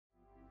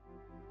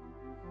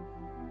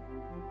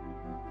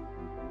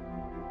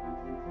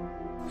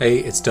Hey,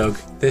 it's Doug.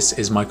 This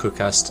is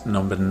Microcast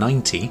number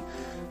 90.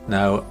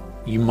 Now,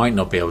 you might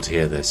not be able to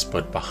hear this,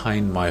 but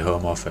behind my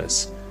home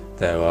office,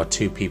 there are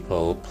two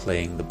people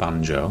playing the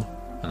banjo,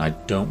 and I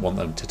don't want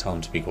them to tell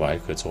them to be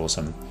quiet because it's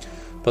awesome.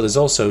 But there's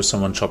also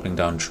someone chopping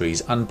down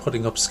trees and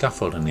putting up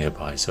scaffolding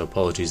nearby, so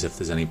apologies if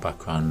there's any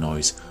background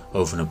noise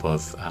over and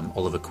above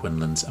Oliver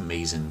Quinlan's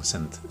amazing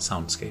synth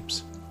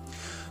soundscapes.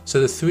 So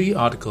the three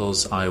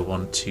articles I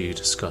want to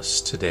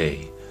discuss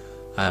today,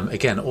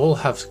 again, all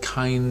have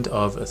kind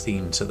of a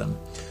theme to them.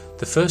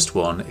 The first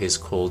one is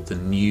called The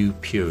New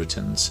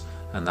Puritans,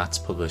 and that's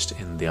published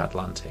in The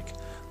Atlantic.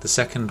 The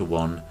second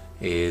one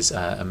is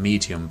a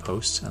Medium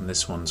post, and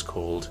this one's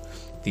called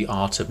The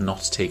Art of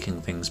Not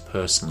Taking Things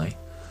Personally.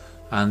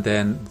 And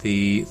then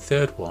the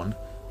third one,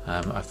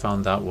 I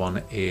found that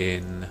one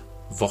in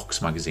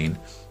Vox magazine,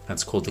 and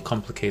it's called The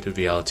Complicated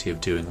Reality of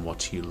Doing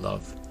What You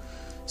Love.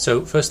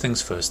 So first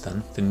things first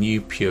then, The New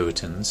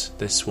Puritans.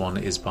 This one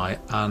is by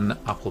Anne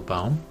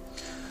Applebaum,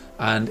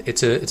 and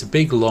it's a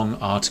big long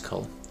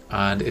article,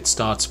 and it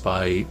starts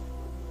by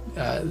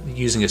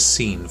using a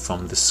scene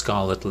from The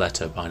Scarlet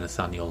Letter by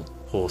Nathaniel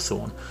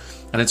Hawthorne,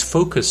 and it's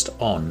focused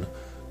on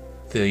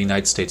the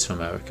United States of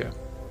America,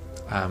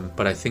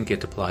 but I think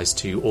it applies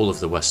to all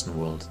of the Western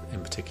world in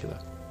particular.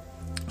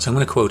 So I'm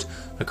going to quote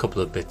a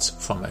couple of bits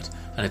from it,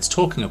 and it's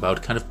talking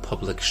about kind of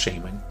public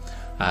shaming.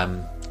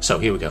 So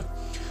here we go.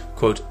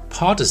 Quote,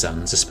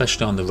 "Partisans,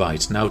 especially on the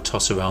right, now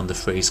toss around the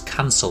phrase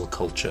cancel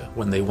culture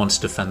when they want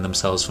to defend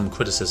themselves from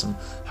criticism,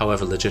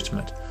 however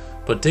legitimate.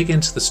 But dig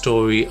into the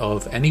story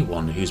of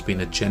anyone who's been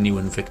a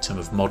genuine victim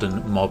of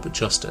modern mob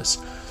justice,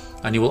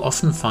 and you will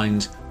often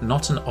find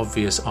not an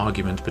obvious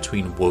argument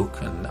between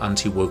woke and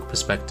anti-woke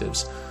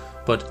perspectives,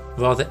 but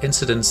rather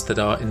incidents that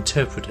are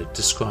interpreted,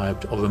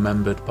 described, or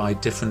remembered by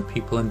different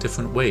people in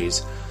different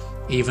ways,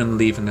 even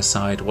leaving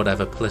aside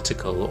whatever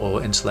political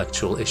or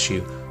intellectual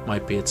issue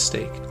might be at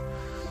stake."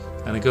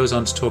 And it goes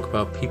on to talk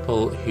about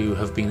people who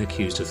have been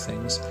accused of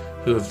things,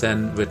 who have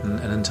then written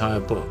an entire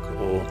book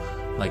or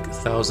like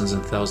thousands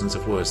and thousands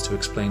of words to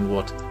explain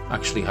what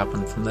actually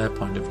happened from their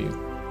point of view.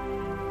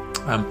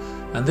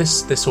 And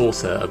this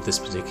author of this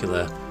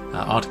particular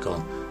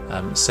article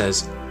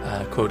says,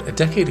 quote, "A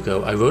decade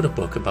ago I wrote a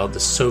book about the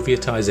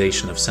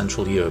Sovietization of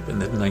Central Europe in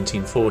the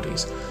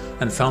 1940s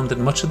and found that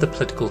much of the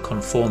political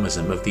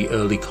conformism of the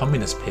early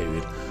communist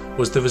period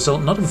was the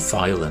result not of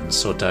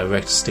violence or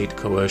direct state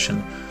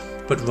coercion,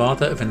 but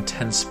rather of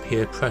intense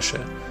peer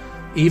pressure.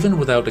 Even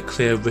without a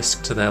clear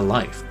risk to their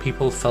life,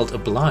 people felt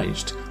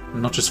obliged,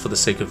 not just for the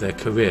sake of their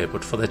career,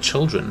 but for their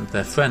children,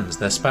 their friends,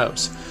 their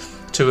spouse,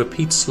 to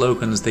repeat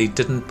slogans they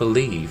didn't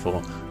believe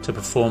or to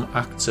perform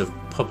acts of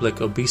public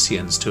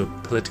obeisance to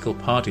a political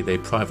party they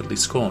privately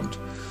scorned.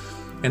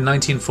 In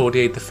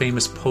 1948, the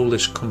famous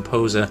Polish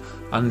composer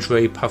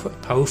Andrzej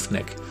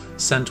Pałownik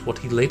sent what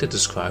he later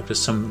described as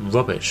some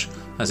rubbish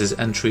as his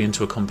entry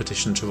into a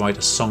competition to write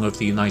a song of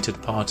the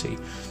United Party,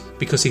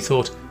 because he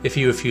thought if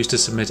he refused to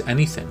submit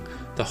anything,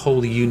 the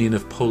whole union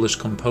of Polish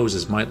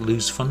composers might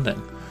lose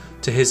funding.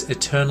 To his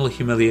eternal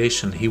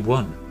humiliation, he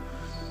won.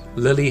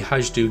 Lily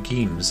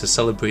Hajdú-Gims, a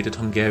celebrated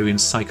Hungarian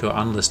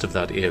psychoanalyst of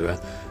that era,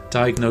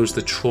 diagnosed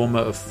the trauma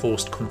of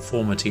forced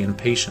conformity in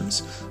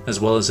patients, as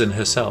well as in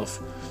herself.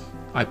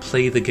 "I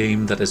play the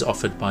game that is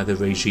offered by the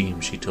regime,"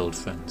 she told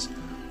friends,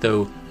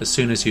 "though as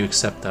soon as you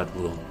accept that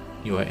rule,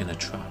 you are in a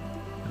trap."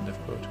 End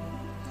of quote.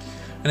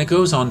 And it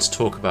goes on to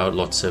talk about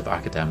lots of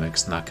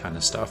academics and that kind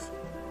of stuff.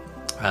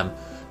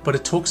 But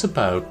it talks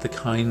about the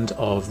kind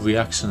of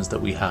reactions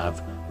that we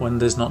have when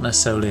there's not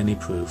necessarily any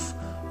proof,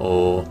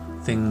 or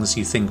things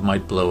you think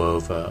might blow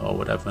over or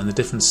whatever, and the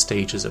different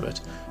stages of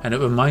it. And it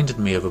reminded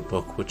me of a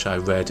book which I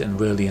read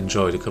and really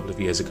enjoyed a couple of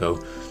years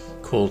ago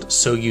called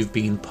So You've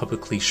Been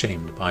Publicly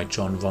Shamed by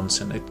John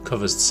Ronson. It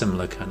covers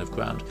similar kind of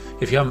ground.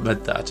 If you haven't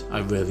read that, I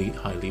really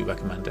highly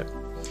recommend it.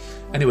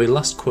 Anyway,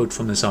 last quote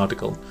from this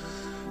article.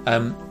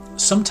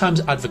 "Sometimes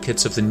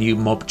advocates of the new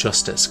mob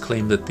justice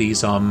claim that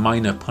these are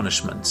minor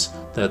punishments,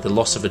 that the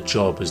loss of a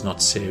job is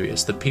not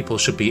serious, that people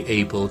should be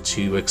able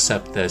to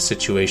accept their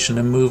situation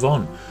and move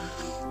on.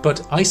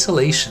 But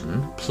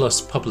isolation plus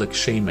public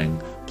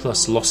shaming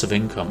plus loss of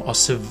income are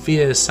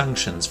severe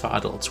sanctions for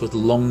adults with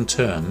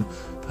long-term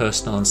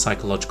personal and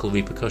psychological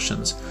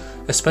repercussions,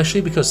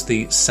 especially because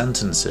the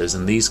sentences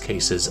in these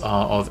cases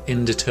are of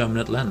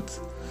indeterminate length."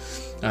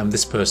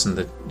 This person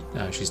that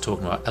she's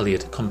talking about,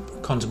 Elliot,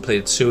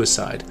 contemplated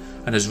suicide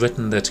and has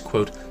written that,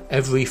 quote,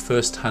 "Every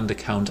first-hand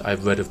account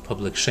I've read of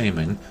public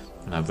shaming,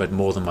 and I've read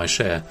more than my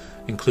share,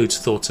 includes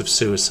thoughts of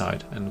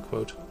suicide," end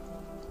quote.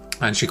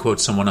 And she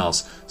quotes someone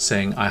else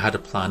saying, "I had a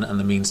plan and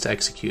the means to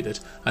execute it.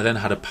 I then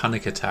had a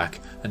panic attack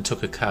and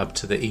took a cab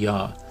to the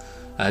ER."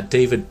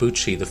 David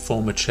Bucci, the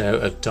former chair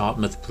of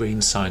Dartmouth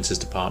Brain Sciences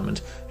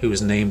Department, who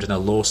was named in a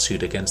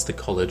lawsuit against the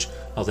college,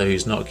 although he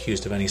was not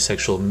accused of any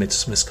sexual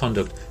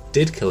misconduct,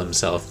 did kill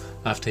himself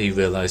after he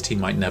realised he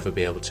might never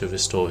be able to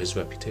restore his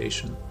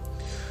reputation.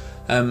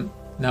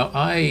 Now,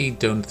 I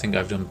don't think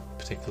I've done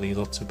particularly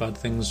lots of bad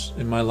things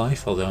in my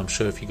life, although I'm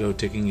sure if you go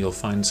digging you'll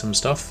find some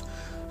stuff.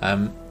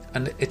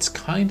 And it's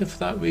kind of for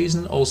that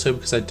reason, also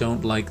because I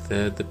don't like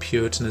the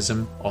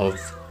puritanism of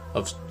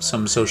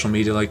some social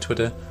media like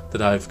Twitter,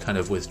 that I've kind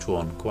of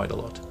withdrawn quite a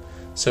lot.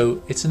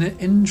 So it's an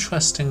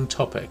interesting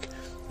topic,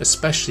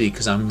 especially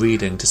because I'm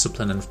reading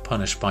Discipline and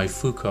Punish by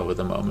Foucault at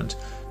the moment,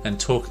 and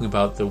talking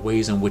about the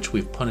ways in which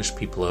we've punished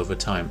people over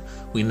time.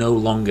 We no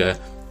longer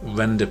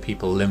render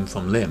people limb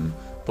from limb,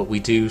 but we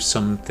do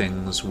some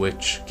things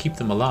which keep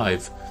them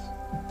alive,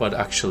 but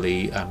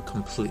actually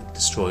completely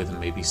destroy them,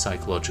 maybe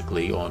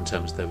psychologically or in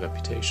terms of their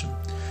reputation.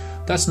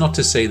 That's not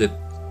to say that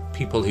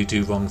people who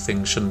do wrong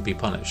things shouldn't be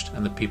punished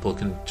and that people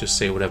can just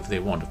say whatever they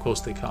want. Of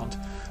course they can't.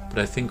 But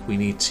I think we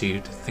need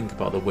to think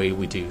about the way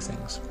we do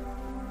things.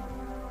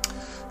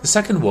 The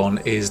second one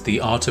is The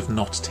Art of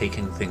Not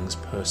Taking Things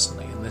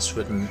Personally, and this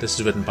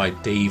is written by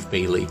Dave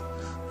Bailey.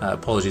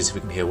 Apologies if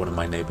you can hear one of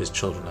my neighbour's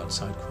children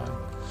outside crying.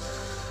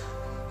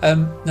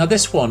 Now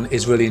this one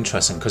is really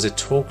interesting because it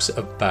talks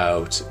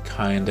about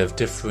kind of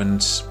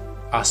different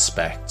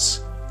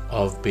aspects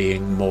of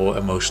being more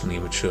emotionally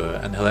mature,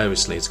 and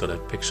hilariously it's got a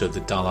picture of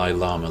the Dalai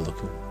Lama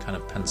looking kind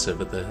of pensive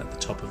at the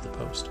top of the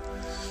post.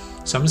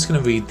 So I'm just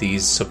going to read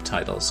these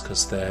subtitles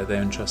because they're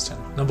interesting.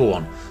 Number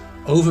 1,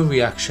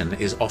 overreaction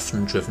is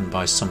often driven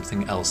by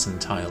something else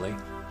entirely.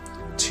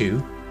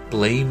 2,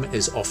 blame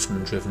is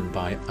often driven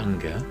by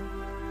anger.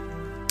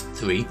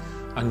 3,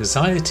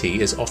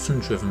 anxiety is often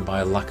driven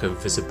by a lack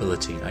of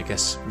visibility, I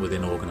guess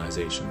within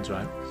organisations,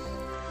 right?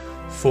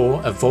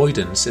 4,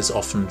 avoidance is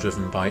often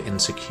driven by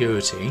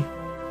insecurity.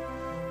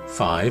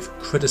 5,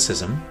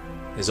 criticism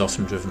is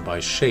often driven by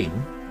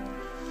shame.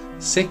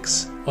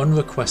 6,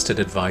 unrequested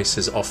advice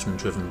is often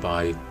driven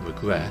by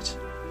regret.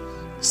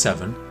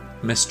 7,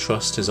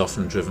 mistrust is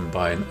often driven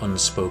by an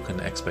unspoken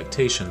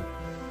expectation.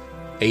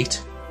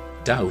 8,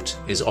 doubt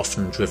is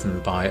often driven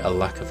by a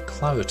lack of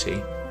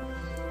clarity.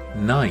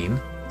 9,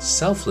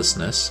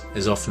 selflessness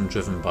is often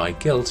driven by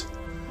guilt.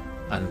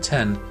 And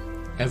 10,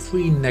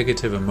 every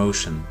negative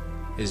emotion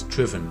is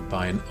driven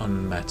by an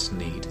unmet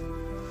need.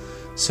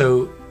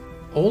 So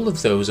all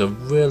of those are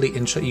really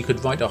interesting. You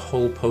could write a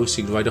whole post,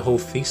 you could write a whole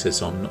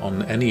thesis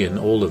on any and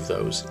all of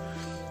those.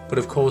 But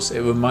of course it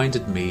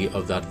reminded me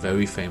of that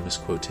very famous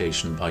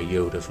quotation by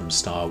Yoda from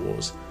Star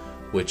Wars,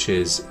 which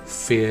is,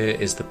 fear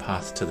is the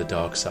path to the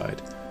dark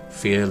side.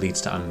 Fear leads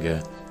to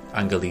anger,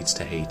 anger leads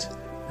to hate,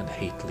 and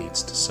hate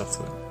leads to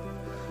suffering.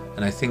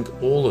 And I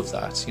think all of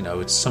that,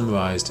 it's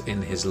summarised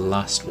in his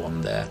last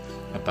one there,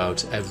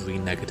 about every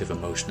negative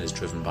emotion is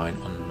driven by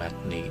an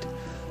unmet need.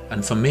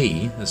 And for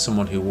me, as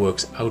someone who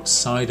works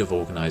outside of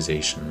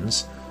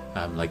organisations,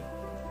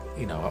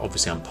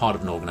 obviously I'm part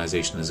of an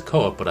organisation as a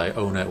co-op, but I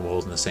own it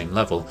all on the same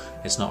level.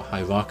 It's not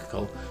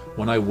hierarchical.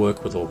 When I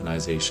work with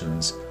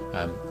organisations,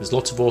 there's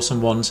lots of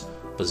awesome ones,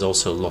 but there's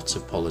also lots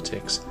of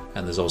politics,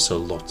 and there's also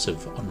lots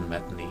of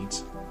unmet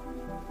needs.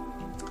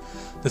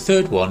 The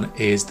third one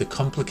is the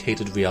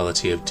complicated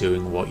reality of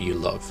doing what you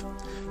love.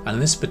 And in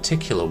this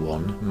particular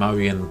one,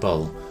 Marion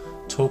Bull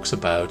talks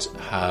about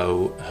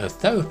how her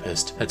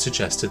therapist had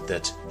suggested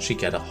that she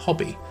get a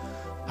hobby,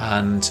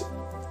 and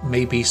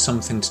maybe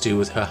something to do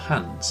with her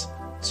hands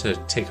to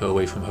take her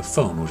away from her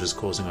phone, which was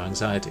causing her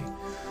anxiety.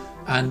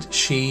 And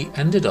she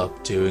ended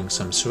up doing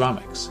some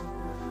ceramics,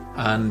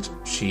 and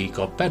she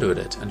got better at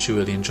it, and she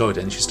really enjoyed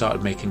it, and she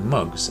started making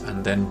mugs.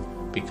 And then,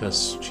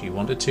 because she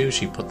wanted to,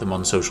 she put them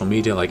on social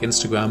media like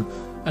Instagram,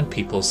 and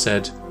people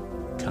said,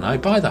 can I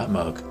buy that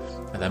mug?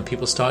 And then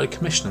people started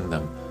commissioning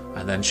them,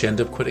 and then she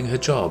ended up quitting her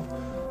job.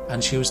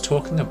 And she was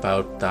talking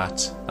about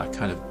that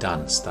kind of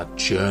dance, that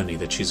journey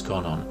that she's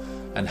gone on,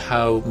 and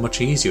how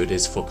much easier it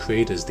is for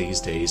creators these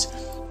days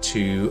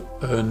to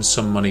earn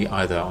some money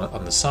either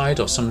on the side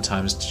or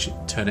sometimes to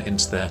turn it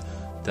into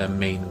their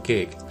main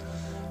gig.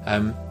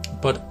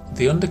 But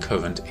the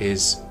undercurrent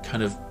is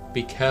kind of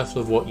be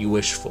careful of what you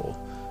wish for,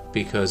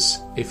 because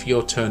if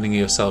you're turning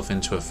yourself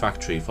into a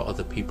factory for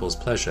other people's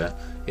pleasure,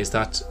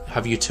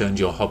 have you turned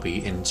your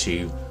hobby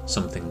into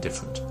something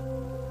different?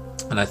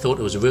 And I thought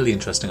it was a really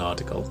interesting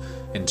article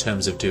in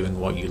terms of doing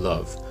what you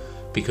love,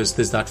 because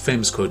there's that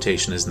famous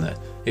quotation, isn't there?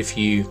 If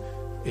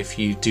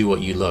you do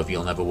what you love,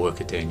 you'll never work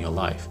a day in your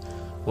life.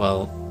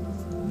 Well,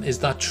 is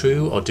that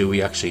true, or do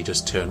we actually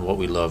just turn what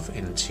we love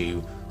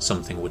into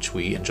something which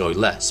we enjoy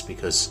less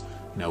because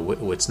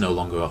it's no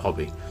longer a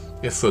hobby?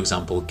 If, for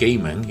example,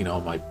 gaming,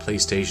 my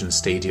PlayStation,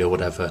 Stadia,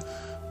 whatever,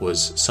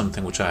 was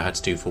something which I had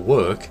to do for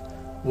work,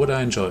 would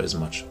I enjoy it as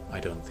much? I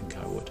don't think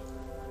I would.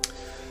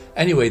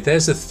 Anyway,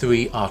 there's the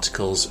 3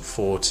 articles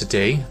for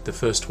today. The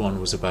first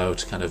one was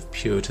about kind of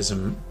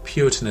Puritanism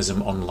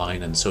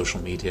online and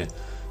social media.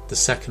 The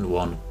second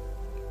one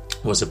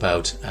was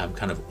about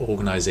kind of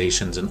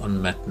organisations and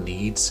unmet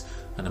needs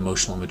and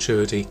emotional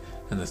maturity.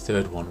 And the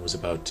third one was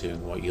about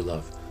doing what you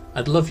love.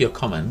 I'd love your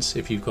comments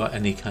if you've got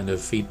any kind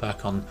of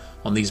feedback on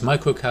these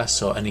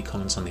microcasts or any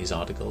comments on these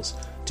articles.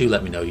 Do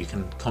let me know. You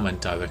can comment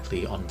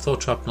directly on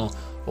Thought Shrapnel,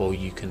 or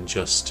you can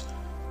just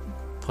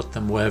put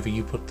them wherever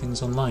you put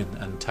things online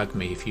and tag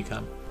me if you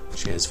can.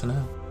 Cheers for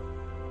now.